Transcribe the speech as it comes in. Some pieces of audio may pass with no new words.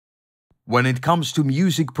When it comes to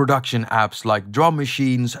music production apps like drum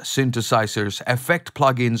machines, synthesizers, effect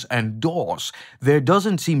plugins, and DAWs, there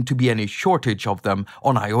doesn't seem to be any shortage of them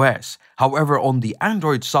on iOS. However, on the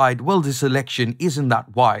Android side, well, the selection isn't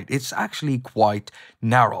that wide. It's actually quite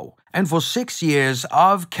narrow. And for 6 years,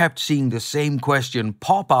 I've kept seeing the same question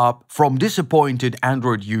pop up from disappointed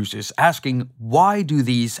Android users asking, why do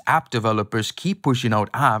these app developers keep pushing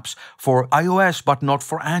out apps for iOS but not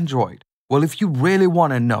for Android? Well, if you really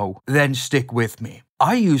want to know, then stick with me.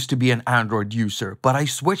 I used to be an Android user, but I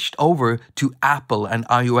switched over to Apple and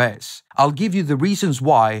iOS. I'll give you the reasons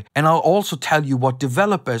why, and I'll also tell you what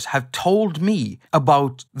developers have told me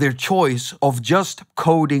about their choice of just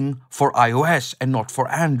coding for iOS and not for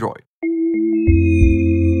Android.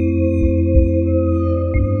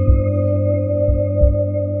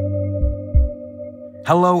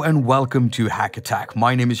 Hello and welcome to attaQ.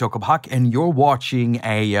 My name is Jakob and you're watching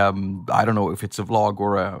a, I don't know if it's a vlog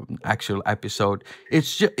or an actual episode.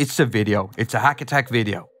 It's a video. It's a attaQ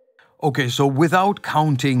video. Okay, so without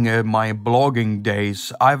counting my blogging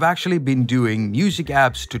days, I've actually been doing music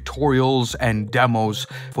apps, tutorials, and demos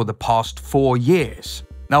for the past 4 years.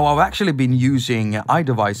 Now, I've actually been using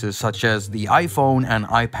iDevices such as the iPhone and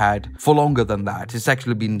iPad for longer than that. It's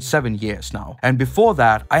actually been 7 years now. And before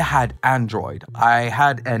that, I had Android. I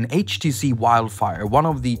had an HTC Wildfire, one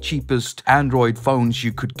of the cheapest Android phones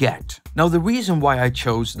you could get. Now, the reason why I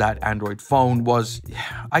chose that Android phone was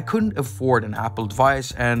I couldn't afford an Apple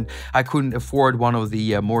device and I couldn't afford one of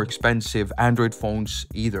the more expensive Android phones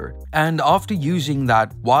either. And after using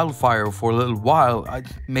that Wildfire for a little while,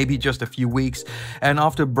 maybe just a few weeks, and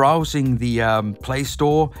after browsing the Play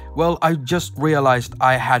Store, well, I just realized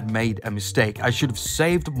I had made a mistake. I should have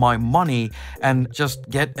saved my money and just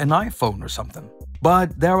get an iPhone or something.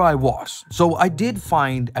 But there I was. So I did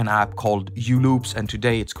find an app called uloops, and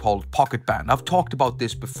today it's called Pocket Band. I've talked about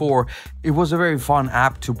this before. It was a very fun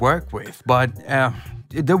app to work with, but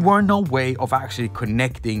there were no way of actually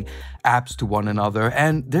connecting apps to one another,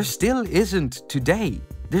 and there still isn't today.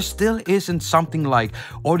 There still isn't something like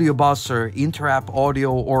AudioBus or Interapp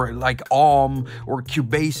Audio or like Arm or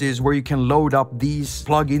Cubases where you can load up these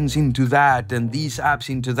plugins into that and these apps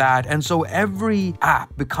into that. And so every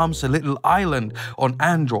app becomes a little island on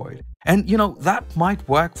Android. And you know, that might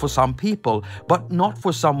work for some people, but not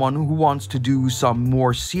for someone who wants to do some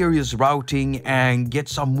more serious routing and get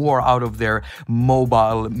some more out of their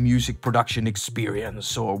mobile music production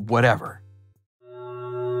experience or whatever.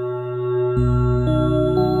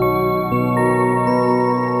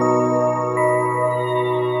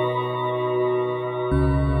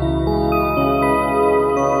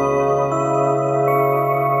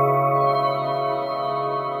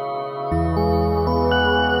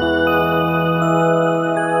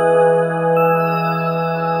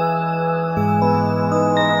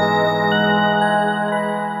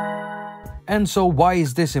 And so why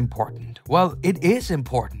is this important? Well, it is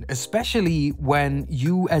important, especially when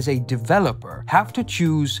you as a developer have to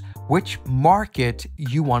choose which market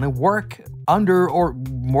you want to work under or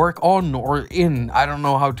work on or in. I don't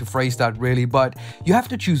know how to phrase that really, but you have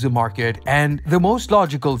to choose a market, and the most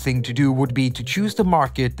logical thing to do would be to choose the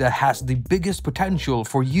market that has the biggest potential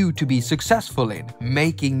for you to be successful in,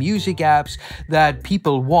 making music apps that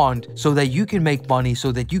people want so that you can make money,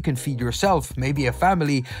 so that you can feed yourself, maybe a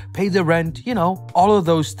family, pay the rent, you know, all of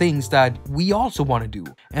those things that we also want to do.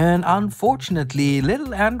 And unfortunately,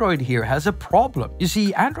 little Android here has a problem. You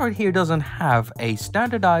see, Android here doesn't have a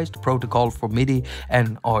standardized protocol for MIDI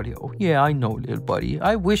and audio. Yeah, I know, little buddy.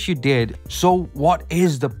 I wish you did. So what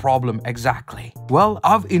is the problem exactly? Well,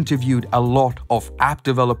 I've interviewed a lot of app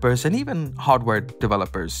developers and even hardware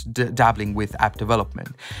developers dabbling with app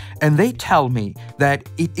development. And they tell me that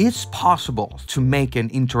it is possible to make an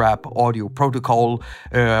Interapp audio protocol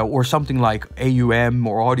or something like AUM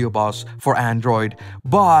or AudioBus for Android,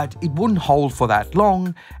 but it wouldn't hold for that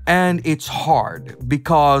long, and it's hard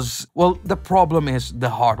because, well, the problem is the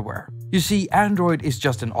hardware. You see, Android is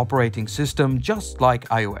just an operating system just like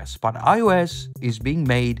iOS, but iOS is being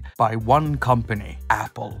made by one company,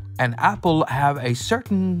 Apple. And Apple have a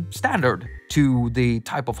certain standard to the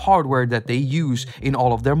type of hardware that they use in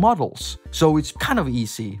all of their models. So it's kind of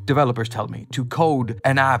easy, developers tell me, to code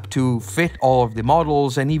an app to fit all of the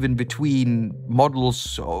models and even between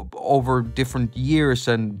models over different years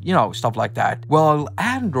and, you know, stuff like that. Well,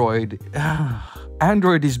 Android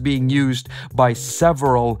is being used by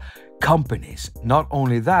several companies. Not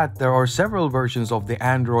only that, there are several versions of the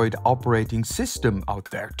Android operating system out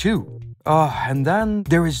there too. And then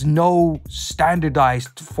there is no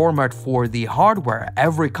standardized format for the hardware.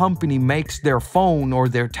 Every company makes their phone or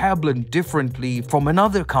their tablet differently from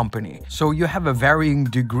another company. So you have a varying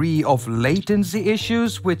degree of latency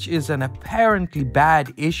issues, which is an apparently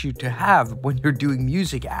bad issue to have when you're doing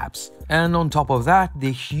music apps. And on top of that,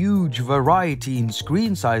 the huge variety in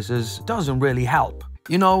screen sizes doesn't really help.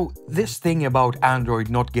 You know, this thing about Android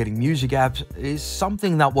not getting music apps is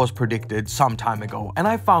something that was predicted some time ago, and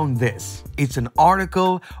I found this. It's an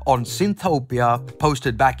article on Synthopia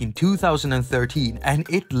posted back in 2013, and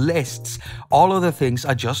it lists all of the things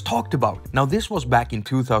I just talked about. Now, this was back in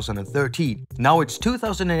 2013. Now it's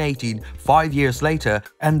 2018, 5 years later,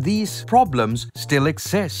 and these problems still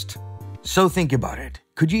exist. So think about it.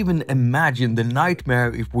 Could you even imagine the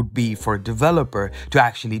nightmare it would be for a developer to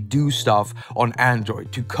actually do stuff on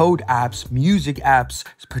Android, to code apps, music apps,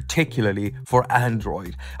 particularly for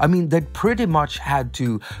Android? I mean, they pretty much had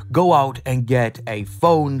to go out and get a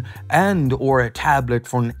phone and or a tablet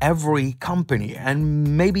from every company,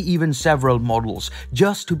 and maybe even several models,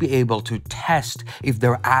 just to be able to test if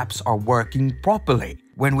their apps are working properly.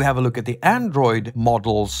 When we have a look at the Android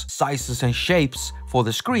models, sizes and shapes for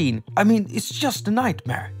the screen, I mean, it's just a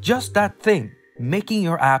nightmare. Just that thing, making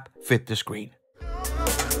your app fit the screen.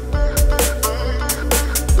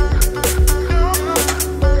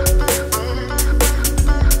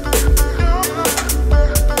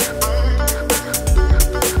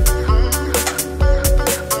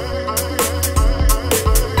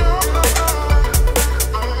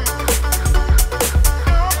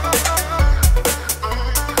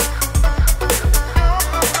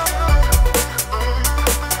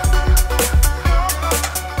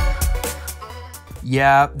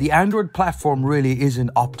 Yeah, the Android platform really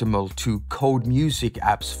isn't optimal to code music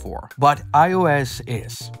apps for, but iOS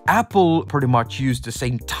is. Apple pretty much used the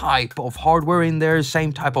same type of hardware in there,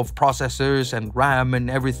 same type of processors and RAM and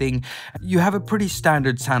everything. You have a pretty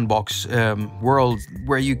standard sandbox world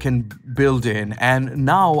where you can build in, and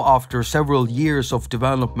now after several years of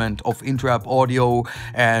development of inter-app audio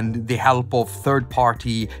and the help of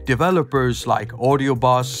third-party developers like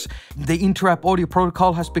AudioBus, the inter-app audio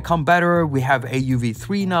protocol has become better. We have AUV3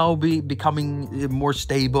 now becoming more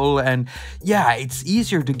stable, and yeah, it's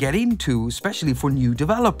easier to get into, especially for new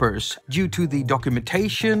developers, due to the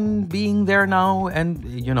documentation being there now, and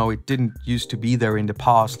you know, it didn't used to be there in the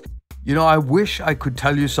past. You know, I wish I could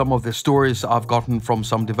tell you some of the stories I've gotten from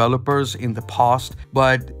some developers in the past,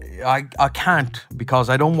 but I can't, because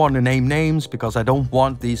I don't want to name names, because I don't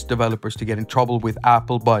want these developers to get in trouble with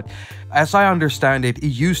Apple. But as I understand it, it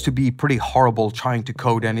used to be pretty horrible trying to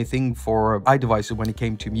code anything for iDevices when it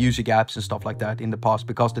came to music apps and stuff like that in the past,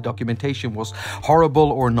 because the documentation was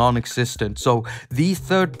horrible or non-existent. So these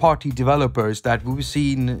third-party developers that we've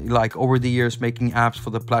seen like over the years making apps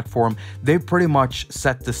for the platform, they pretty much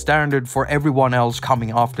set the standard for everyone else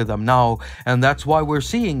coming after them now. And that's why we're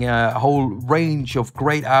seeing a whole range of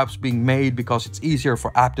great apps being made, because it's easier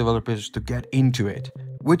for app developers to get into it,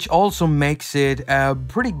 which also makes it a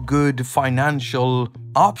pretty good financial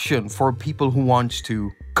option for people who want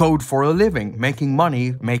to code for a living, making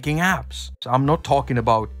money, making apps. So I'm not talking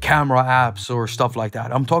about camera apps or stuff like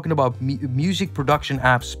that. I'm talking about music production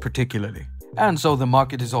apps particularly. And so the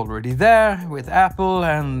market is already there with Apple,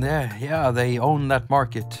 and yeah, they own that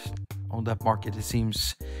market. It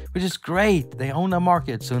seems, which is great. They own that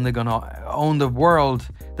market, soon they're gonna own the world.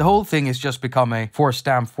 The whole thing has just become a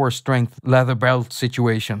 4-stamp, 4-strength leather belt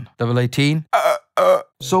situation. Double 18?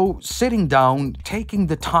 So sitting down, taking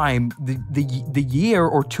the time, the year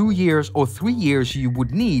or 2 years or 3 years you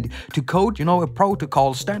would need to code, you know, a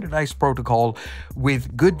protocol, standardized protocol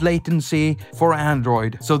with good latency for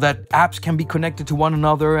Android, so that apps can be connected to one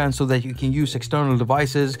another and so that you can use external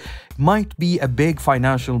devices, might be a big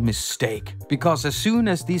financial mistake. Because as soon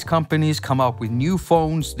as these companies come up with new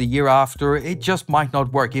phones the year after, it just might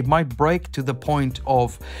not work. It might break to the point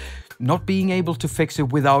of not being able to fix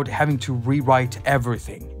it without having to rewrite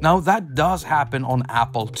everything. Now, that does happen on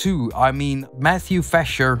Apple too. I mean, Matthew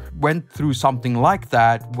Fesher went through something like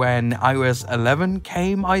that when iOS 11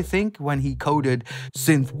 came, I think, when he coded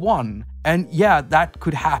Synth 1. And yeah, that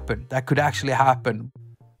could happen. That could actually happen.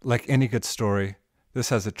 Like any good story, this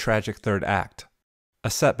has a tragic third act, a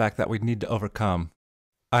setback that we need to overcome.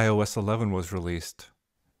 iOS 11 was released.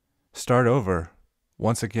 Start over,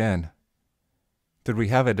 once again. Did we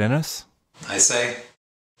have it in us? I say,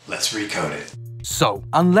 let's recode it. So,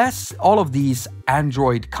 unless all of these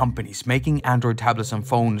Android companies making Android tablets and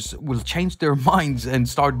phones will change their minds and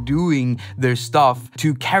start doing their stuff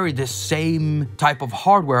to carry the same type of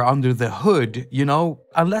hardware under the hood, you know,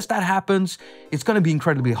 unless that happens, it's going to be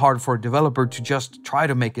incredibly hard for a developer to just try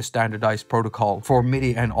to make a standardized protocol for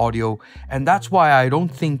MIDI and audio. And that's why I don't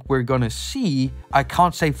think we're going to see, I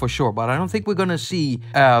can't say for sure, but I don't think we're going to see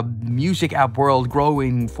a music app world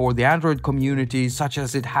growing for the Android community such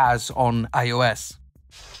as it has on iOS.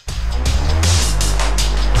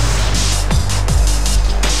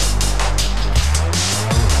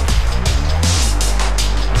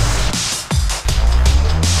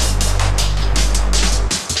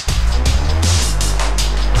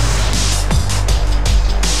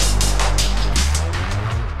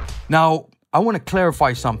 Now, I want to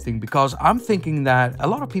clarify something because I'm thinking that a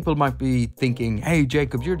lot of people might be thinking, hey,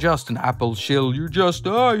 Jacob, you're just an Apple shill. You just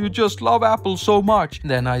love Apple so much.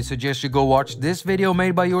 Then I suggest you go watch this video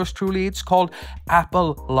made by yours truly. It's called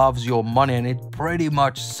Apple Loves Your Money, and it pretty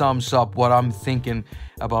much sums up what I'm thinking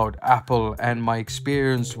about Apple and my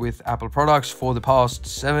experience with Apple products for the past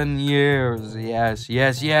 7 years. Yes.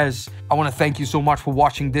 I want to thank you so much for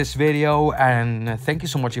watching this video, and thank you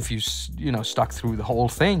so much if you stuck through the whole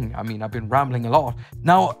thing. I mean, I've been rambling a lot.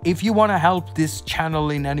 Now, if you want to help this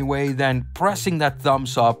channel in any way, then pressing that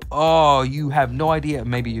thumbs up. Oh, you have no idea.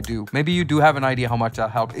 Maybe you do. Maybe you do have an idea how much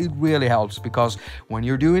that helps. It really helps because when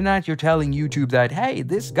you're doing that, you're telling YouTube that, hey,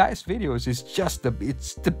 this guy's videos is just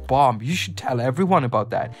it's the bomb. You should tell everyone about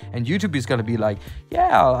that. And YouTube is gonna be like,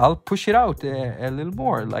 yeah, I'll push it out a little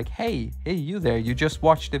more. Like, hey, you there, you just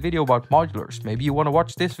watched the video about modulars. Maybe you want to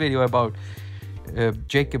watch this video about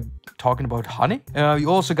Jacob talking about honey.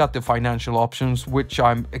 You also got the financial options, which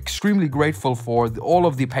I'm extremely grateful for all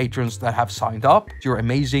of the patrons that have signed up. You're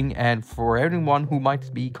amazing, and for anyone who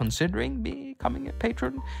might be considering becoming a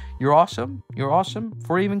patron, you're awesome. You're awesome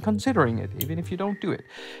for even considering it, even if you don't do it.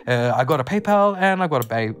 I got a PayPal and I got a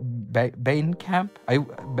Bandcamp.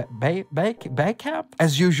 Bandcamp.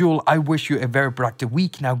 As usual, I wish you a very productive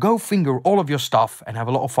week. Now go finger all of your stuff and have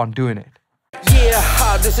a lot of fun doing it.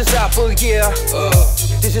 Yeah, this is Apple, yeah.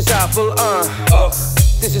 This is Apple,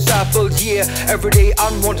 This is Apple, yeah. Everyday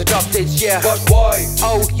unwanted updates, yeah. But why?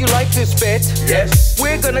 Oh, you like this bit? Yes.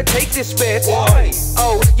 We're gonna take this bit. Why?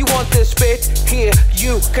 Oh, you want this bit? Here,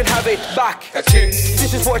 you can have it back. Ka-ching.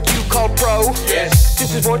 This is what you call pro. Yes.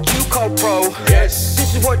 This is what you call pro. Yes.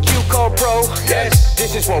 This is what you call pro. Yes.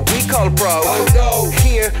 This is what we call pro. Oh no.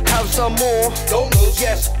 Here, have some more. Dongles.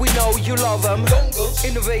 Yes, we know you love them. Dongles.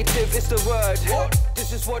 Innovative is the word. What?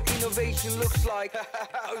 This is what innovation looks like.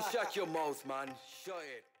 Oh, shut your mouth, man. Shut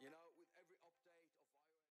it. You know?